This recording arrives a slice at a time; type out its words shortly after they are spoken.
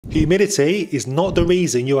Humidity is not the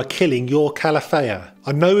reason you are killing your Calathea.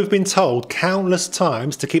 I know we've been told countless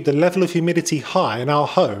times to keep the level of humidity high in our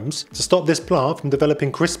homes to stop this plant from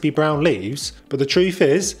developing crispy brown leaves, but the truth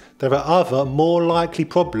is there are other more likely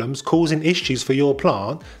problems causing issues for your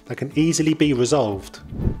plant that can easily be resolved.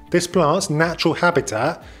 This plant's natural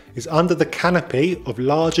habitat is under the canopy of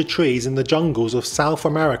larger trees in the jungles of South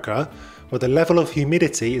America, where the level of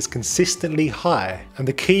humidity is consistently high. And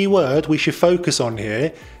the key word we should focus on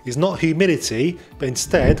here is not humidity, but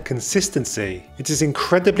instead consistency. It is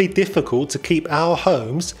incredibly difficult to keep our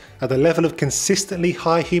homes at the level of consistently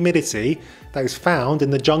high humidity that is found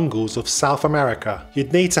in the jungles of South America.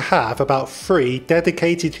 You'd need to have about 3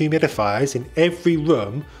 dedicated humidifiers in every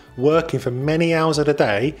room working for many hours of the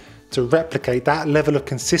day to replicate that level of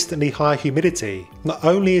consistently high humidity. Not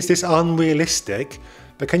only is this unrealistic,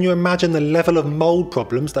 but can you imagine the level of mold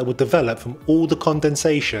problems that would develop from all the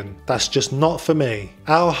condensation? That's just not for me.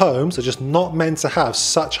 Our homes are just not meant to have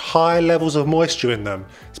such high levels of moisture in them.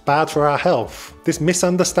 It's bad for our health. This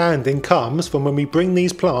misunderstanding comes from when we bring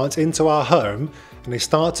these plants into our home and they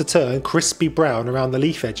start to turn crispy brown around the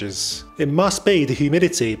leaf edges. It must be the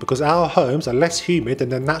humidity because our homes are less humid than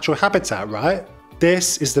their natural habitat, right?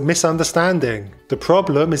 This is the misunderstanding. The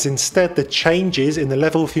problem is instead the changes in the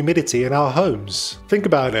level of humidity in our homes. Think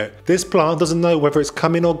about it. This plant doesn't know whether it's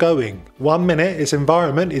coming or going. One minute its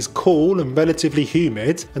environment is cool and relatively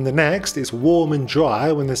humid, and the next it's warm and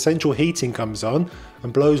dry when the central heating comes on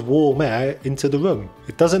and blows warm air into the room.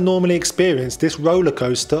 It doesn't normally experience this roller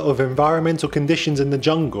coaster of environmental conditions in the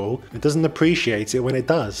jungle. It doesn't appreciate it when it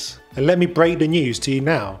does. And let me break the news to you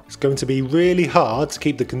now. It's going to be really hard to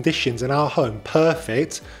keep the conditions in our home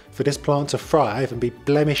perfect for this plant to thrive and be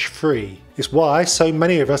blemish free. It's why so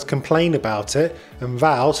many of us complain about it and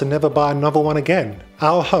vow to never buy another one again.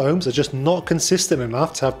 Our homes are just not consistent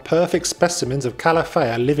enough to have perfect specimens of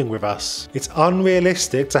Calathea living with us. It's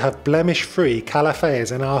unrealistic to have blemish free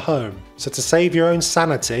Calatheas in our home. So to save your own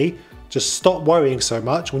sanity, just stop worrying so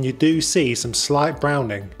much when you do see some slight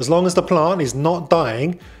browning. As long as the plant is not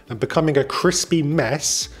dying and becoming a crispy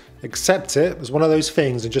mess, accept it as one of those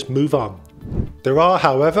things and just move on. There are,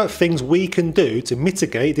 however, things we can do to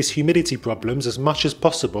mitigate this humidity problems as much as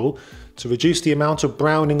possible to reduce the amount of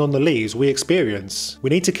browning on the leaves we experience. We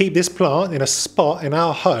need to keep this plant in a spot in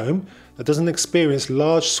our home that doesn't experience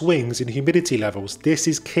large swings in humidity levels. This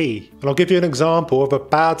is key. And I'll give you an example of a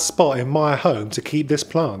bad spot in my home to keep this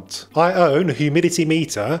plant. I own a humidity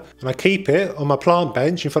meter and I keep it on my plant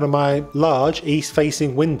bench in front of my large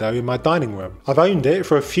east-facing window in my dining room. I've owned it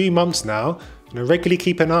for a few months now, and I regularly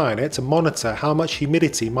keep an eye on it to monitor how much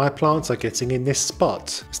humidity my plants are getting in this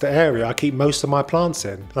spot. It's the area I keep most of my plants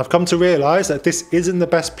in. And I've come to realise that this isn't the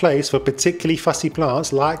best place for particularly fussy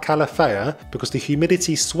plants like Calathea because the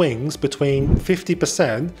humidity swings between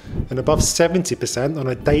 50% and above 70% on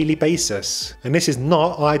a daily basis. And this is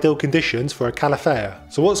not ideal conditions for a Calathea.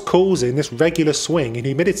 So what's causing this regular swing in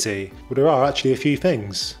humidity? Well, there are actually a few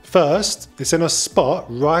things. First, it's in a spot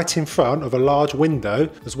right in front of a large window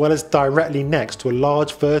as well as directly next to a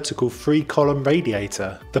large vertical 3-column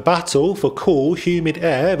radiator. The battle for cool, humid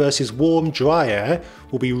air versus warm, dry air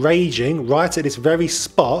will be raging right at this very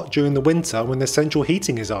spot during the winter when the central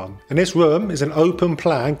heating is on. And this room is an open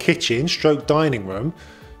plan kitchen stroke dining room,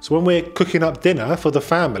 so when we're cooking up dinner for the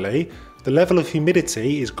family, the level of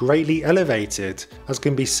humidity is greatly elevated, as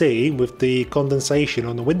can be seen with the condensation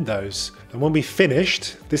on the windows. And when we've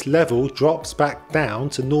finished, this level drops back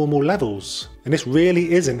down to normal levels. And this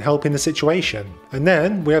really isn't helping the situation. And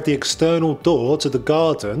then we have the external door to the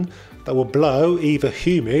garden that will blow either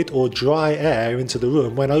humid or dry air into the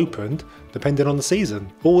room when opened, depending on the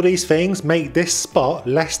season. All these things make this spot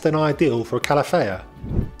less than ideal for a Calathea.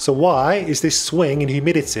 So why is this swing in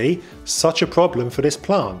humidity such a problem for this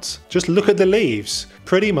plant? Just look at the leaves.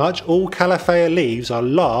 Pretty much all Calathea leaves are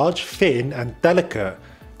large, thin and delicate.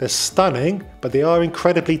 They're stunning, but they are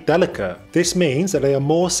incredibly delicate. This means that they are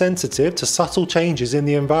more sensitive to subtle changes in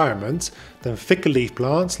the environment than thicker leaf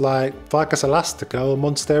plants like Ficus elastica or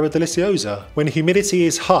Monstera deliciosa. When humidity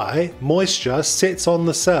is high, moisture sits on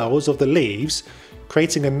the cells of the leaves,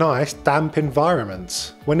 creating a nice damp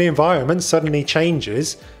environment. When the environment suddenly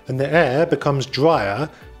changes and the air becomes drier,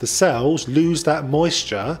 the cells lose that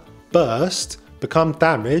moisture, burst, become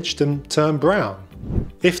damaged and turn brown.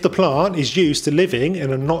 If the plant is used to living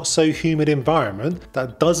in a not so humid environment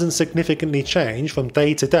that doesn't significantly change from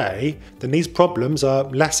day to day, then these problems are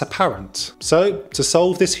less apparent. So to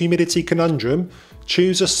solve this humidity conundrum,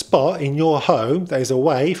 choose a spot in your home that is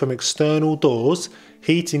away from external doors,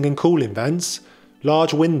 heating and cooling vents,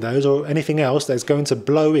 large windows or anything else that is going to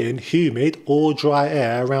blow in humid or dry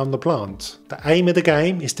air around the plant. The aim of the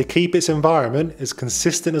game is to keep its environment as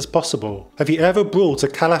consistent as possible. Have you ever brought a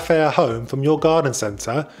Calathea home from your garden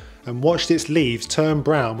centre and watched its leaves turn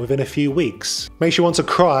brown within a few weeks? Makes you want to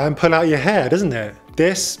cry and pull out your hair, doesn't it?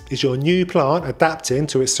 This is your new plant adapting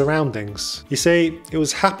to its surroundings. You see, it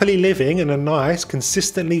was happily living in a nice,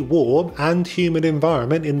 consistently warm and humid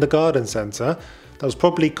environment in the garden centre that was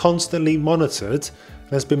probably constantly monitored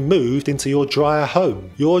and has been moved into your drier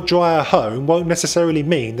home. Your drier home won't necessarily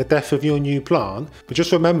mean the death of your new plant, but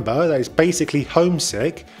just remember that it's basically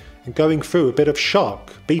homesick and going through a bit of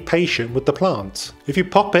shock. Be patient with the plant. If you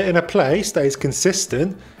pop it in a place that is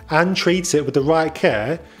consistent and treats it with the right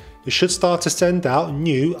care, it should start to send out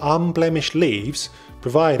new unblemished leaves,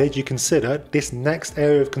 provided you consider this next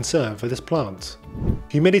area of concern for this plant.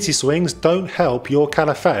 Humidity swings don't help your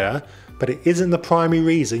Calathea, but it isn't the primary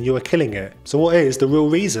reason you are killing it. So what is the real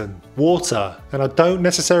reason? Water. And I don't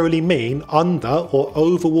necessarily mean under or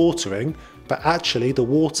over watering, but actually the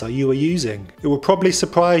water you are using. It will probably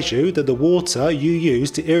surprise you that the water you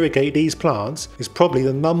use to irrigate these plants is probably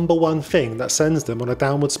the #1 thing that sends them on a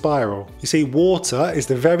downward spiral. You see, water is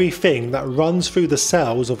the very thing that runs through the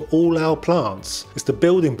cells of all our plants. It's the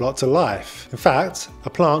building block to life. In fact, a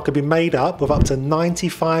plant could be made up of up to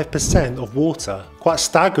 95% of water. Quite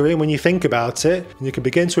staggering when you think about it, and you can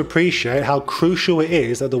begin to appreciate how crucial it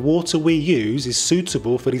is that the water we use is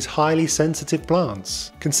suitable for these highly sensitive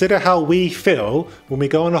plants. Consider how we feel when we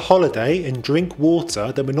go on a holiday and drink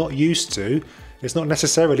water that we're not used to. It's not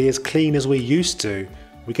necessarily as clean as we used to.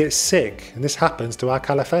 We get sick, and this happens to our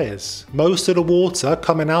Calatheas. Most of the water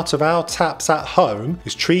coming out of our taps at home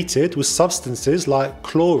is treated with substances like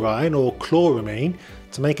chlorine or chloramine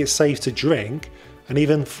to make it safe to drink, and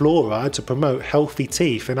even fluoride to promote healthy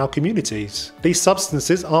teeth in our communities. These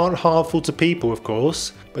substances aren't harmful to people, of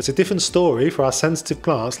course, but it's a different story for our sensitive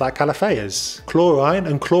plants like Calatheas. Chlorine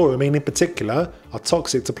and chloramine in particular are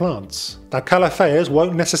toxic to plants. Now, Calatheas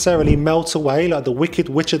won't necessarily melt away like the Wicked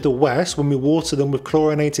Witch of the West when we water them with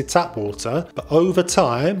chlorinated tap water, but over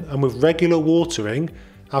time and with regular watering,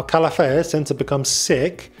 our Calatheas tend to become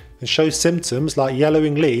sick and show symptoms like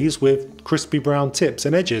yellowing leaves with crispy brown tips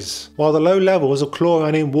and edges. While the low levels of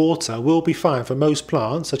chlorine in water will be fine for most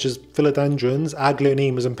plants, such as philodendrons,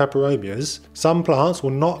 aglaonemas and peperomias, some plants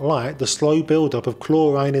will not like the slow buildup of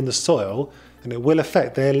chlorine in the soil, and it will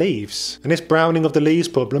affect their leaves. And this browning of the leaves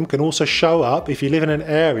problem can also show up if you live in an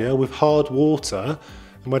area with hard water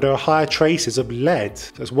and where there are higher traces of lead.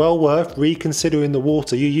 So it's well worth reconsidering the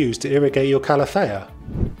water you use to irrigate your Calathea.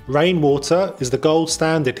 Rainwater is the gold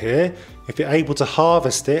standard here if you're able to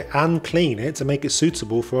harvest it and clean it to make it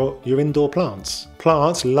suitable for your indoor plants.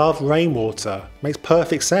 Plants love rainwater. Makes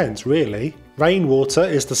perfect sense, really. Rainwater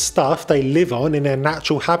is the stuff they live on in their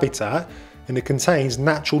natural habitat, and it contains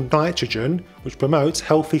natural nitrogen, which promotes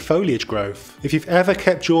healthy foliage growth. If you've ever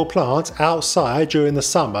kept your plants outside during the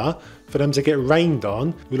summer for them to get rained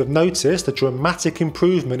on, you'll have noticed a dramatic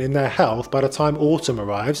improvement in their health by the time autumn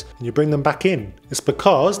arrives and you bring them back in. It's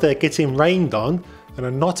because they're getting rained on and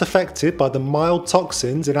are not affected by the mild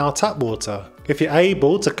toxins in our tap water. If you're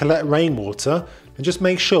able to collect rainwater, then just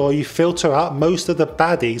make sure you filter out most of the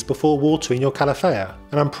baddies before watering your Calathea.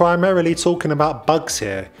 And I'm primarily talking about bugs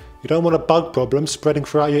here. You don't want a bug problem spreading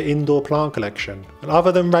throughout your indoor plant collection. And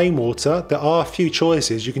other than rainwater, there are a few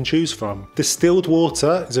choices you can choose from. Distilled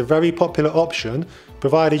water is a very popular option,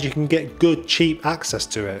 provided you can get good cheap access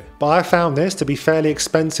to it. But I found this to be a fairly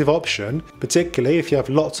expensive option, particularly if you have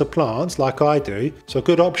lots of plants like I do, so a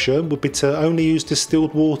good option would be to only use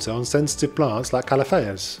distilled water on sensitive plants like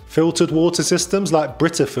Calatheas. Filtered water systems like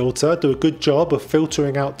Filter do a good job of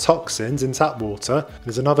filtering out toxins in tap water and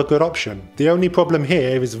is another good option. The only problem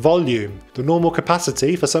here is volume. The normal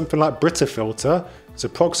capacity for something like Filter is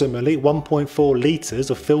approximately 1.4 litres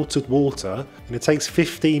of filtered water, and it takes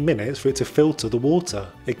 15 minutes for it to filter the water.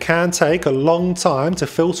 It can take a long time to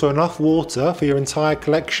filter enough water for your entire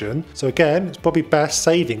collection, so again, it's probably best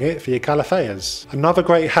saving it for your Calatheas. Another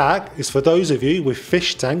great hack is for those of you with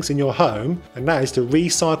fish tanks in your home, and that is to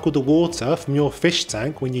recycle the water from your fish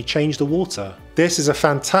tank when you change the water. This is a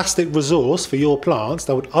fantastic resource for your plants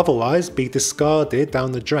that would otherwise be discarded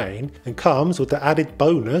down the drain, and comes with the added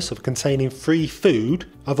bonus of containing free food,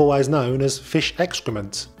 otherwise known as fish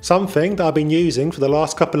excrement. Something that I've been using for the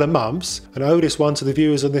last couple of months, and I owe this one to the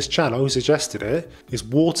viewers on this channel who suggested it, is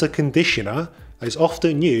water conditioner that is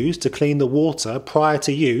often used to clean the water prior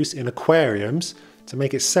to use in aquariums to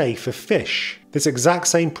make it safe for fish. This exact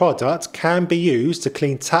same product can be used to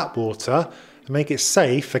clean tap water and make it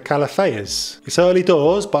safe for Calatheas. It's early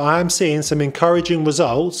doors, but I am seeing some encouraging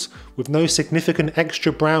results with no significant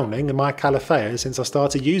extra browning in my Calathea since I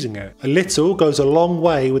started using it. A little goes a long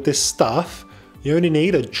way with this stuff. You only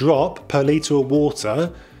need a drop per litre of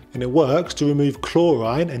water, and it works to remove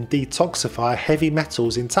chlorine and detoxify heavy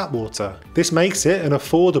metals in tap water. This makes it an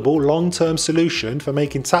affordable long-term solution for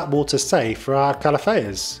making tap water safe for our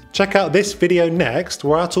Calatheas. Check out this video next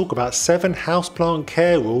where I talk about 7 houseplant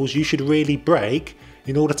care rules you should really break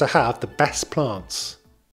in order to have the best plants.